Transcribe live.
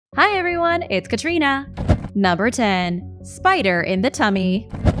Hi everyone, it's Katrina. Number 10. Spider in the tummy.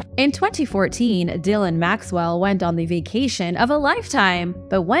 In 2014, Dylan Maxwell went on the vacation of a lifetime,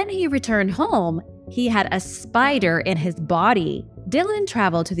 but when he returned home, he had a spider in his body. Dylan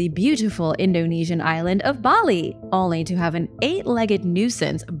traveled to the beautiful Indonesian island of Bali, only to have an 8-legged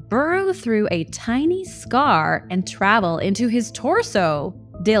nuisance burrow through a tiny scar and travel into his torso.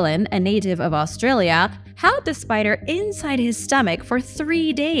 Dylan, a native of Australia, held the spider inside his stomach for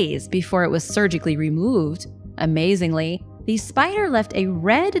 3 days before it was surgically removed. Amazingly, the spider left a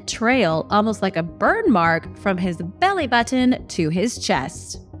red trail, almost like a burn mark, from his belly button to his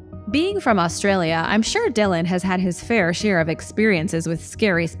chest. Being from Australia, I'm sure Dylan has had his fair share of experiences with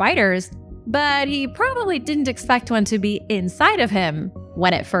scary spiders, but he probably didn't expect one to be inside of him.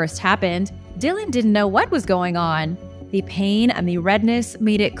 When it first happened, Dylan didn't know what was going on. The pain and the redness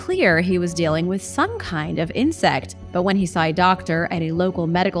made it clear he was dealing with some kind of insect, but when he saw a doctor at a local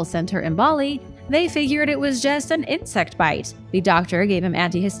medical center in Bali, they figured it was just an insect bite. The doctor gave him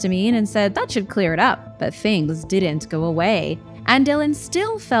antihistamine and said that should clear it up, but things didn't go away, and Dylan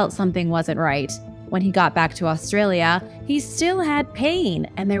still felt something wasn't right. When he got back to Australia, he still had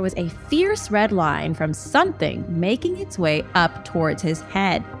pain, and there was a fierce red line from something making its way up towards his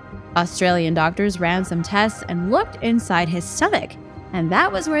head. Australian doctors ran some tests and looked inside his stomach, and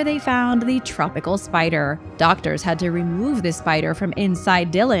that was where they found the tropical spider. Doctors had to remove the spider from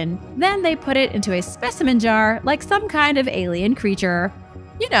inside Dylan. Then they put it into a specimen jar like some kind of alien creature.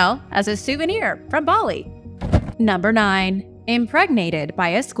 You know, as a souvenir from Bali. Number 9. Impregnated by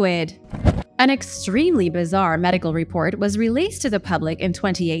a squid. An extremely bizarre medical report was released to the public in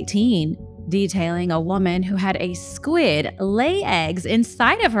 2018, detailing a woman who had a squid lay eggs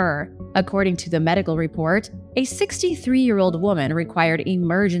inside of her. According to the medical report, a 63-year-old woman required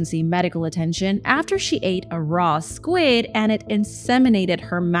emergency medical attention after she ate a raw squid and it inseminated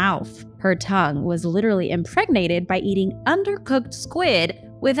her mouth. Her tongue was literally impregnated by eating undercooked squid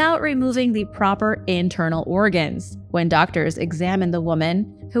without removing the proper internal organs. When doctors examined the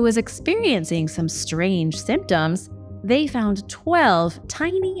woman, who was experiencing some strange symptoms, they found 12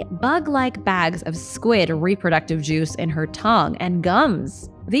 tiny bug-like bags of squid reproductive juice in her tongue and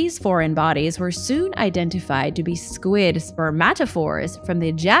gums. These foreign bodies were soon identified to be squid spermatophores from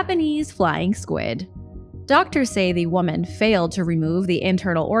the Japanese flying squid. Doctors say the woman failed to remove the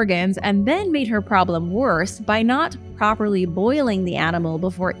internal organs and then made her problem worse by not properly boiling the animal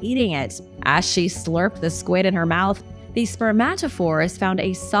before eating it. As she slurped the squid in her mouth, the spermatophores found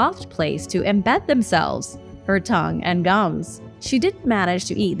a soft place to embed themselves: her tongue and gums. She didn't manage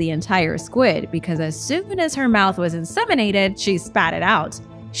to eat the entire squid because as soon as her mouth was inseminated, she spat it out.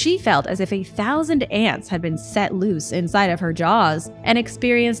 She felt as if 1,000 ants had been set loose inside of her jaws and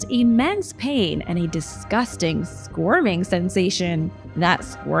experienced immense pain and a disgusting squirming sensation. That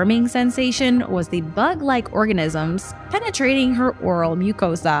squirming sensation was the bug-like organisms penetrating her oral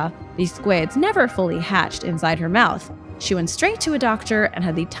mucosa. The squids never fully hatched inside her mouth. She went straight to a doctor and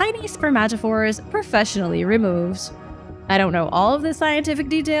had the tiny spermatophores professionally removed. I don't know all of the scientific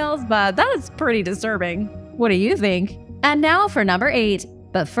details, but that is pretty disturbing. What do you think? And now for number 8.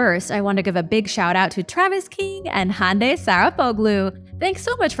 But first, I want to give a big shout out to Travis King and Hande Sarapoglu. Thanks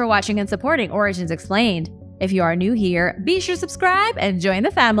so much for watching and supporting Origins Explained. If you are new here, be sure to subscribe and join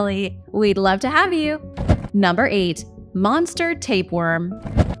the family. We'd love to have you. Number 8. Monster tapeworm.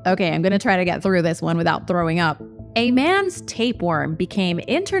 Okay, I'm gonna try to get through this one without throwing up. A man's tapeworm became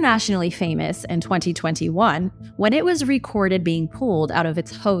internationally famous in 2021 when it was recorded being pulled out of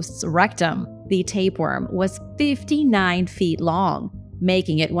its host's rectum. The tapeworm was 59 feet long,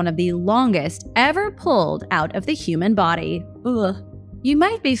 making it one of the longest ever pulled out of the human body. Ugh. You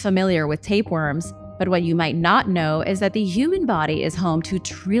might be familiar with tapeworms, but what you might not know is that the human body is home to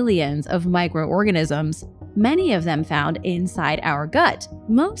trillions of microorganisms, many of them found inside our gut.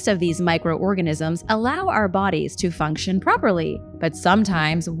 Most of these microorganisms allow our bodies to function properly, but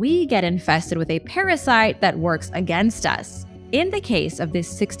sometimes we get infested with a parasite that works against us. In the case of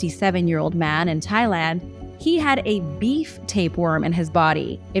this 67-year-old man in Thailand, he had a beef tapeworm in his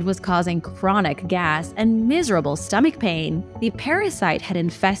body. It was causing chronic gas and miserable stomach pain. The parasite had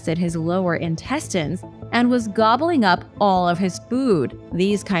infested his lower intestines and was gobbling up all of his food.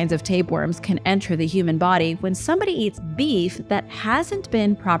 These kinds of tapeworms can enter the human body when somebody eats beef that hasn't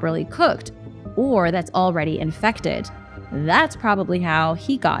been properly cooked or that's already infected. That's probably how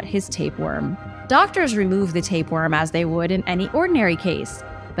he got his tapeworm. Doctors remove the tapeworm as they would in any ordinary case.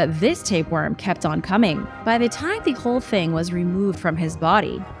 But this tapeworm kept on coming. By the time the whole thing was removed from his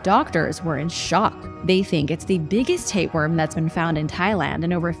body, doctors were in shock. They think it's the biggest tapeworm that's been found in Thailand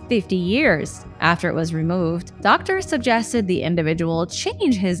in over 50 years. After it was removed, doctors suggested the individual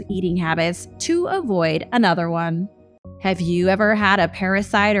change his eating habits to avoid another one. Have you ever had a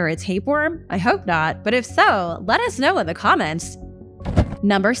parasite or a tapeworm? I hope not, but if so, let us know in the comments.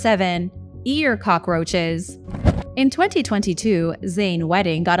 Number 7. Ear cockroaches. In 2022, Zayn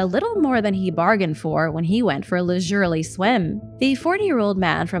Wedding got a little more than he bargained for when he went for a leisurely swim. The 40-year-old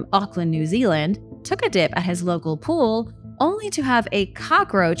man from Auckland, New Zealand, took a dip at his local pool only to have a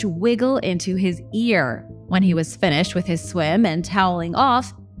cockroach wiggle into his ear. When he was finished with his swim and toweling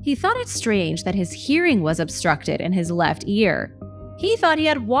off, he thought it strange that his hearing was obstructed in his left ear. He thought he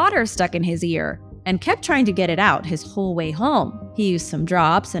had water stuck in his ear and kept trying to get it out his whole way home. He used some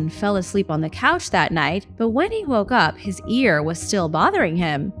drops and fell asleep on the couch that night, but when he woke up, his ear was still bothering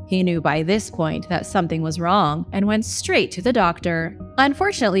him. He knew by this point that something was wrong and went straight to the doctor.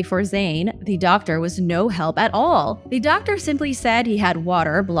 Unfortunately for Zayn, the doctor was no help at all. The doctor simply said he had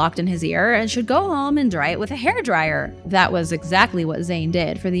water blocked in his ear and should go home and dry it with a hairdryer. That was exactly what Zayn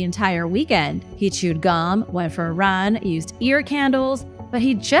did for the entire weekend. He chewed gum, went for a run, used ear candles, but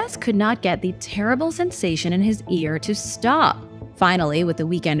he just could not get the terrible sensation in his ear to stop. Finally, with the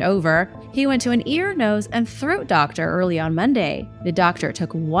weekend over, he went to an ear, nose, and throat doctor early on Monday. The doctor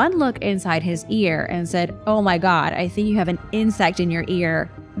took one look inside his ear and said, "Oh my God, I think you have an insect in your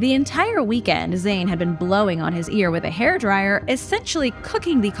ear." The entire weekend, Zayn had been blowing on his ear with a hairdryer, essentially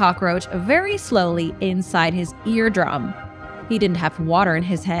cooking the cockroach very slowly inside his eardrum. He didn't have water in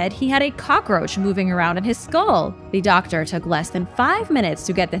his head, he had a cockroach moving around in his skull. The doctor took less than 5 minutes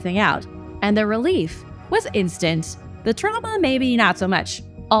to get the thing out, and the relief was instant. The trauma, maybe not so much.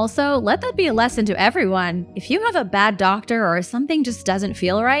 Also, let that be a lesson to everyone. If you have a bad doctor or something just doesn't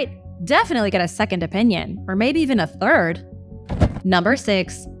feel right, definitely get a second opinion, or maybe even a third. Number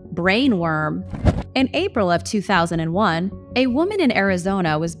 6. Brain worm. In April of 2001, a woman in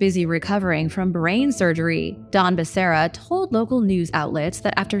Arizona was busy recovering from brain surgery. Dawn Becerra told local news outlets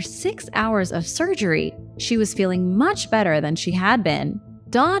that after 6 hours of surgery, she was feeling much better than she had been.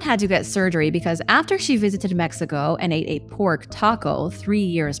 Dawn had to get surgery because after she visited Mexico and ate a pork taco 3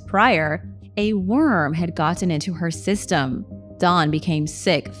 years prior, a worm had gotten into her system. Dawn became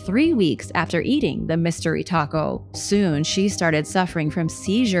sick 3 weeks after eating the mystery taco. Soon, she started suffering from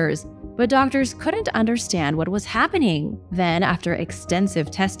seizures, but doctors couldn't understand what was happening. Then, after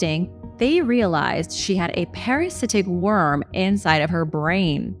extensive testing, they realized she had a parasitic worm inside of her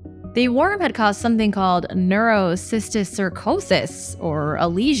brain. The worm had caused something called neurocysticercosis, or a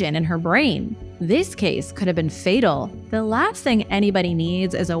lesion in her brain. This case could have been fatal. The last thing anybody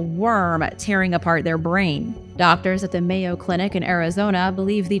needs is a worm tearing apart their brain. Doctors at the Mayo Clinic in Arizona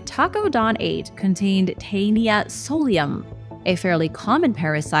believe the taco Dawn ate contained Taenia solium, a fairly common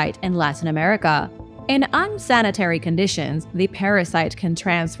parasite in Latin America. In unsanitary conditions, the parasite can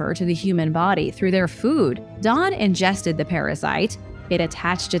transfer to the human body through their food. Dawn ingested the parasite. It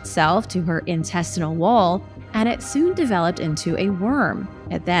attached itself to her intestinal wall, and it soon developed into a worm.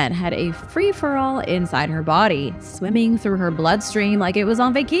 It then had a free-for-all inside her body, swimming through her bloodstream like it was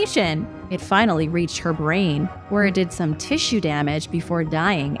on vacation. It finally reached her brain, where it did some tissue damage before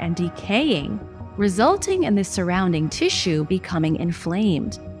dying and decaying, resulting in the surrounding tissue becoming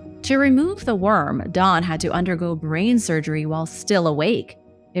inflamed. To remove the worm, Dawn had to undergo brain surgery while still awake.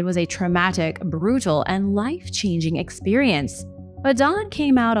 It was a traumatic, brutal, and life-changing experience. But Dawn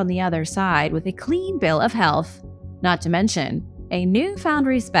came out on the other side with a clean bill of health. Not to mention, a newfound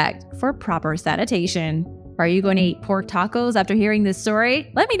respect for proper sanitation. Are you going to eat pork tacos after hearing this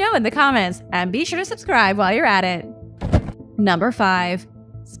story? Let me know in the comments, and be sure to subscribe while you're at it. Number 5.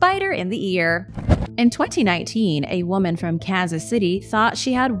 Spider in the ear. In 2019, a woman from Kansas City thought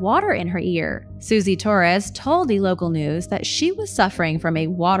she had water in her ear. Susie Torres told the local news that she was suffering from a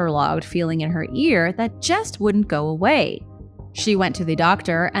waterlogged feeling in her ear that just wouldn't go away. She went to the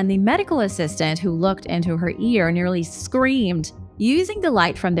doctor, and the medical assistant who looked into her ear nearly screamed. Using the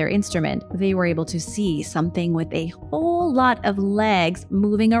light from their instrument, they were able to see something with a whole lot of legs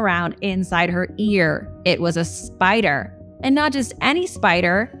moving around inside her ear. It was a spider. And not just any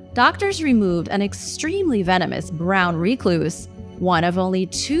spider. Doctors removed an extremely venomous brown recluse, one of only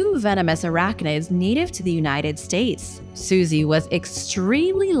 2 venomous arachnids native to the United States. Susie was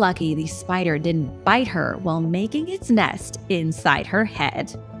extremely lucky the spider didn't bite her while making its nest inside her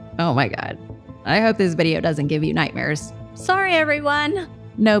head. Oh my God. I hope this video doesn't give you nightmares. Sorry everyone!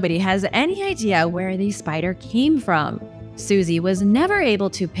 Nobody has any idea where the spider came from. Susie was never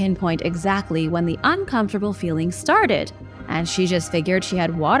able to pinpoint exactly when the uncomfortable feeling started, and she just figured she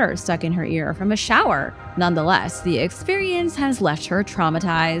had water stuck in her ear from a shower. Nonetheless, the experience has left her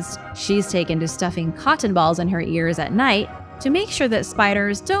traumatized. She's taken to stuffing cotton balls in her ears at night to make sure that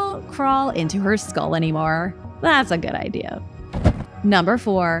spiders don't crawl into her skull anymore. That's a good idea. Number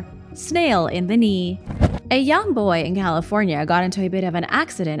 4. Snail in the knee. A young boy in California got into a bit of an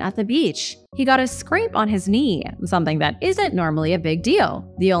accident at the beach. He got a scrape on his knee, something that isn't normally a big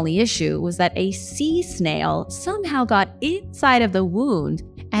deal. The only issue was that a sea snail somehow got inside of the wound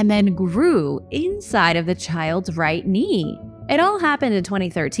and then grew inside of the child's right knee. It all happened in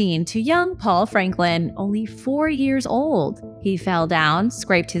 2013 to young Paul Franklin, only 4 years old. He fell down,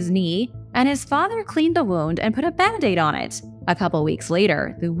 scraped his knee, and his father cleaned the wound and put a band-aid on it. A couple weeks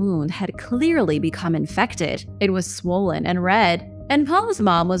later, the wound had clearly become infected. It was swollen and red, and Paul's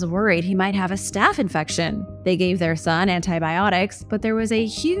mom was worried he might have a staph infection. They gave their son antibiotics, but there was a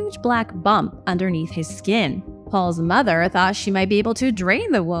huge black bump underneath his skin. Paul's mother thought she might be able to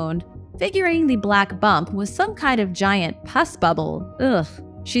drain the wound, figuring the black bump was some kind of giant pus bubble. Ugh.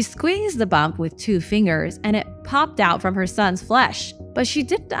 She squeezed the bump with 2 fingers and it popped out from her son's flesh. But she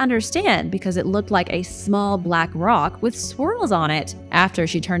didn't understand because it looked like a small black rock with swirls on it. After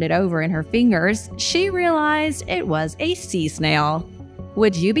she turned it over in her fingers, she realized it was a sea snail.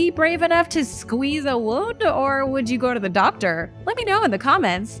 Would you be brave enough to squeeze a wound, or would you go to the doctor? Let me know in the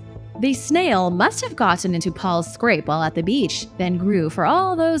comments. The snail must have gotten into Paul's scrape while at the beach, then grew for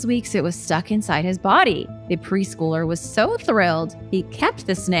all those weeks it was stuck inside his body. The preschooler was so thrilled, he kept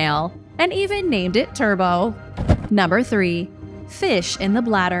the snail and even named it Turbo. Number 3. Fish in the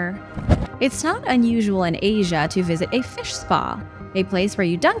bladder. It's not unusual in Asia to visit a fish spa, a place where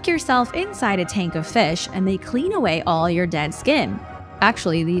you dunk yourself inside a tank of fish and they clean away all your dead skin.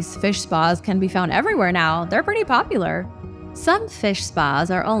 Actually, these fish spas can be found everywhere now. They're pretty popular. Some fish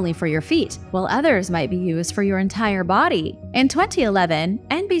spas are only for your feet, while others might be used for your entire body. In 2011,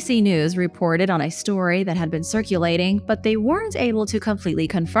 NBC News reported on a story that had been circulating, but they weren't able to completely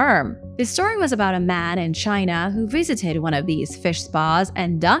confirm. The story was about a man in China who visited one of these fish spas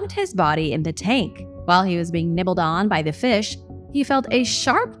and dunked his body in the tank. While he was being nibbled on by the fish, he felt a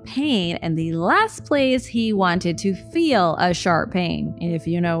sharp pain in the last place he wanted to feel a sharp pain, if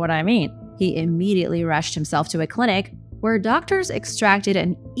you know what I mean. He immediately rushed himself to a clinic where doctors extracted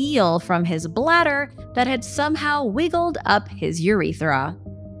an eel from his bladder that had somehow wiggled up his urethra.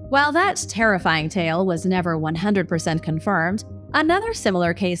 While that terrifying tale was never 100% confirmed, another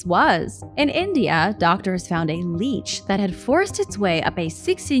similar case was. In India, doctors found a leech that had forced its way up a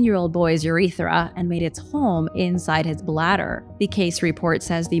 16-year-old boy's urethra and made its home inside his bladder. The case report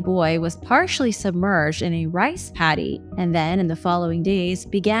says the boy was partially submerged in a rice paddy and then in the following days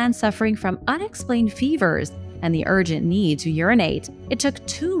began suffering from unexplained fevers and the urgent need to urinate. It took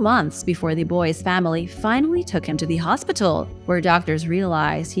 2 months before the boy's family finally took him to the hospital, where doctors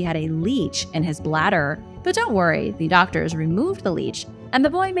realized he had a leech in his bladder. But don't worry, the doctors removed the leech, and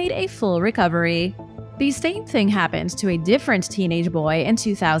the boy made a full recovery. The same thing happened to a different teenage boy in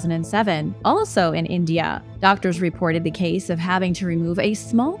 2007, also in India. Doctors reported the case of having to remove a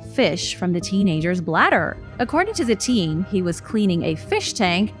small fish from the teenager's bladder. According to the teen, he was cleaning a fish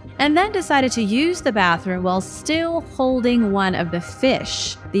tank and then decided to use the bathroom while still holding one of the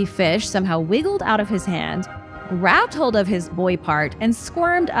fish. The fish somehow wiggled out of his hand, grabbed hold of his boy part, and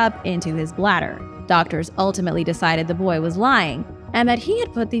squirmed up into his bladder. Doctors ultimately decided the boy was lying and that he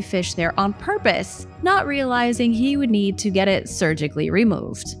had put the fish there on purpose, not realizing he would need to get it surgically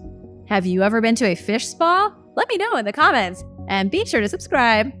removed. Have you ever been to a fish spa? Let me know in the comments, and be sure to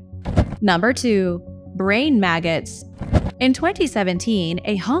subscribe. Number 2. Brain maggots. In 2017,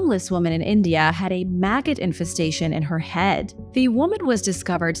 a homeless woman in India had a maggot infestation in her head. The woman was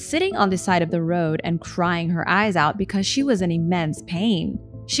discovered sitting on the side of the road and crying her eyes out because she was in immense pain.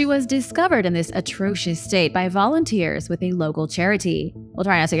 She was discovered in this atrocious state by volunteers with a local charity. We'll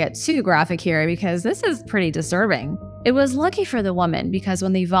try not to get too graphic here because this is pretty disturbing. It was lucky for the woman because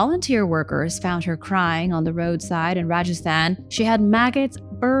when the volunteer workers found her crying on the roadside in Rajasthan, she had maggots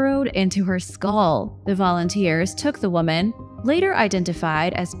burrowed into her skull. The volunteers took the woman, later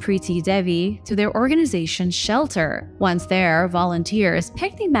identified as Preeti Devi, to their organization's shelter. Once there, volunteers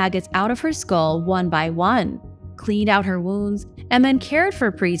picked the maggots out of her skull one by one, cleaned out her wounds, and then cared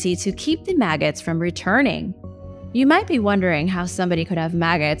for Preeti to keep the maggots from returning. You might be wondering how somebody could have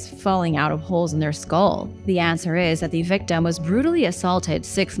maggots falling out of holes in their skull. The answer is that the victim was brutally assaulted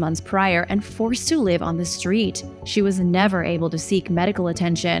 6 months prior and forced to live on the street. She was never able to seek medical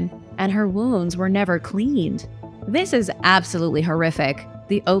attention, and her wounds were never cleaned. This is absolutely horrific.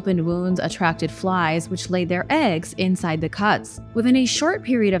 The opened wounds attracted flies, which laid their eggs inside the cuts. Within a short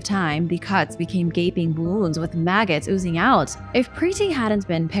period of time, the cuts became gaping wounds with maggots oozing out. If Preeti hadn't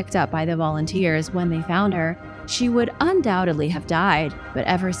been picked up by the volunteers when they found her, she would undoubtedly have died. But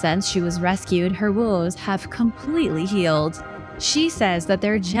ever since she was rescued, her wounds have completely healed. She says that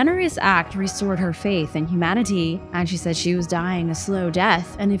their generous act restored her faith in humanity, and she said she was dying a slow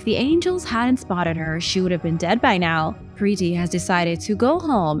death, and if the angels hadn't spotted her, she would have been dead by now. Preeti has decided to go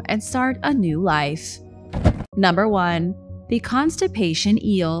home and start a new life. Number 1. The constipation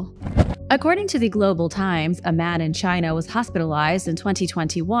eel. According to the Global Times, a man in China was hospitalized in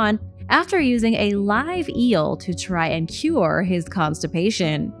 2021 after using a live eel to try and cure his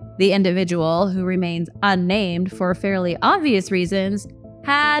constipation. The individual, who remains unnamed for fairly obvious reasons,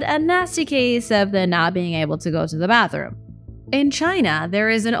 had a nasty case of the not being able to go to the bathroom. In China, there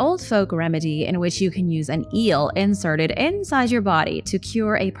is an old folk remedy in which you can use an eel inserted inside your body to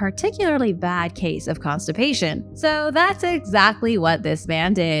cure a particularly bad case of constipation. So that's exactly what this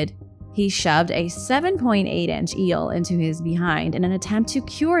man did. He shoved a 7.8-inch eel into his behind in an attempt to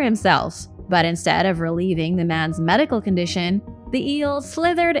cure himself. But instead of relieving the man's medical condition, the eel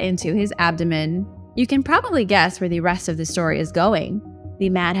slithered into his abdomen. You can probably guess where the rest of the story is going. The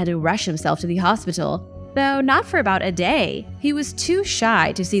man had to rush himself to the hospital, though not for about a day. He was too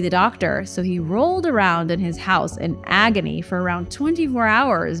shy to see the doctor, so he rolled around in his house in agony for around 24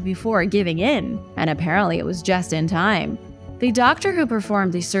 hours before giving in, and apparently it was just in time. The doctor who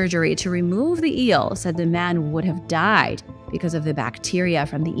performed the surgery to remove the eel said the man would have died because of the bacteria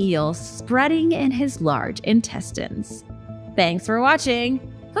from the eel spreading in his large intestines. Thanks for watching.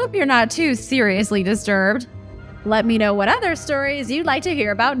 Hope you're not too seriously disturbed. Let me know what other stories you'd like to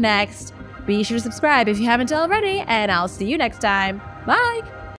hear about next. Be sure to subscribe if you haven't already, and I'll see you next time. Bye!